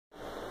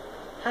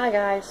Hi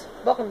guys,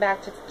 welcome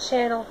back to the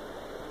channel.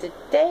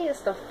 Today is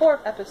the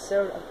 4th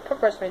episode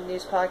of Regiment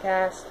News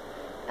Podcast,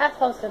 as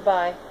hosted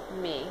by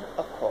me,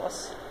 of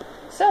course.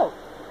 So,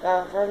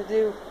 without further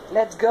ado,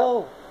 let's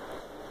go!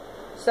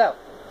 So,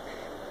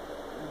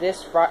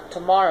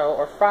 tomorrow,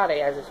 or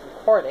Friday as it's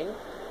recording,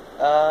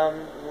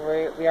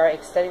 we are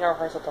extending our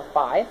rehearsal to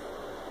 5.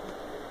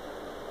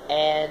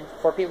 And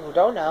for people who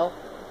don't know,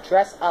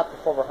 dress up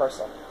before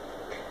rehearsal.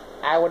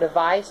 I would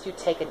advise you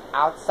take an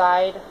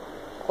outside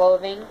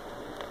clothing,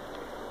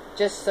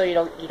 just so you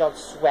don't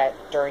sweat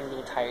during the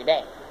entire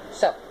day.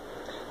 So,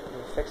 let me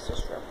fix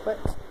this real quick.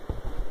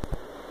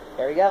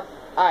 There we go.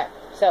 Alright,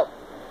 so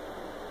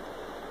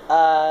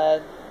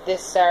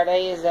this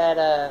Saturday is at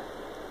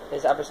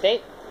Upper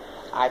State.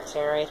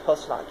 Itinerary is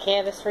posted on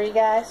Canvas for you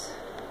guys.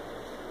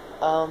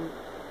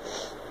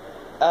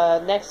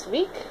 Next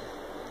week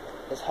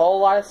there's a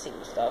whole lot of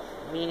senior stuff,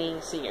 meaning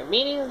senior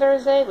meetings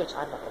Thursday, which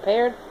I'm not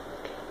prepared.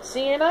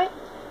 Senior night,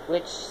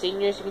 which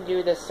seniors you can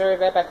do the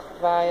survey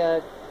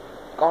by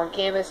go on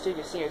Canvas, do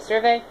your senior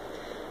survey,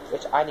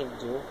 which I didn't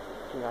even do,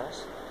 to be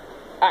honest.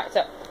 Alright,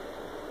 so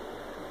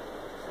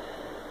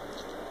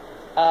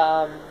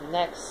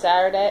next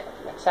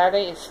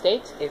Saturday is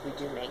state, if we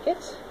do make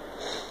it.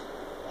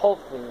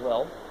 Hopefully we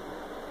will.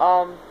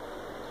 And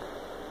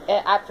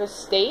after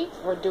state,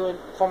 we're doing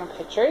formal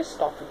pictures,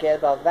 don't forget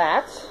about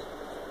that.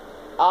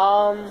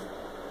 And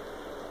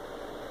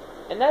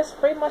that's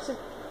pretty much the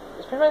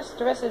rest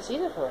of the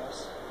season for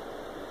us.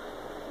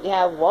 You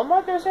have one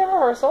more Thursday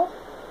rehearsal.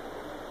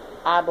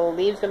 I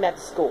believe it's going to be at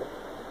the school.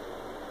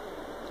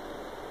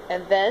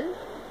 And then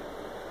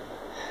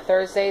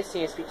Thursday,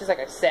 senior speeches, like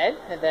I said.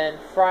 And then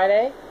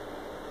Friday,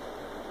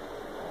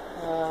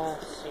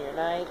 senior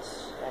night,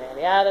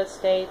 yada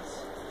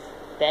states.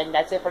 Then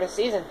that's it for the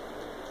season.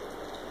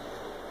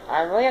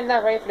 I'm really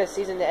not ready for the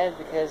season to end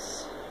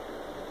because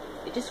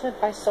it just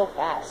went by so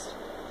fast.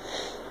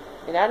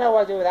 And I don't know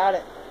what to do without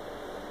it.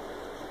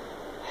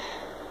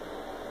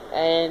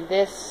 And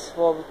this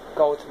will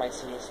go to my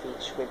senior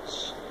speech,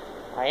 which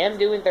I am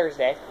doing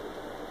Thursday.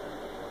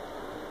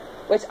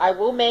 Which I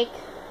will make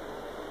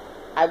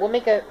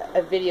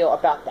a video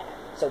about that.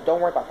 So don't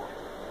worry about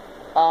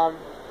that.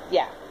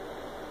 Yeah.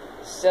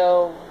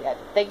 So, yeah,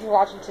 thank you for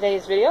watching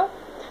today's video.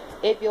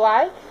 If you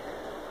like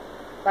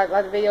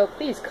the video,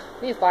 please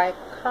like,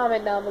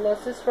 comment down below,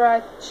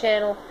 subscribe to the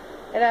channel.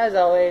 And as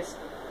always,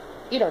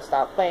 you don't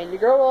stop playing. You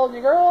grow old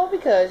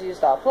because you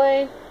stop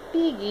playing.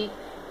 Be geek,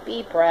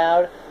 be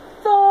proud.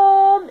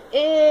 Thumb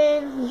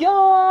in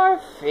your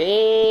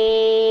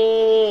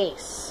face.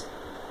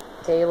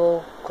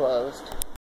 Table closed.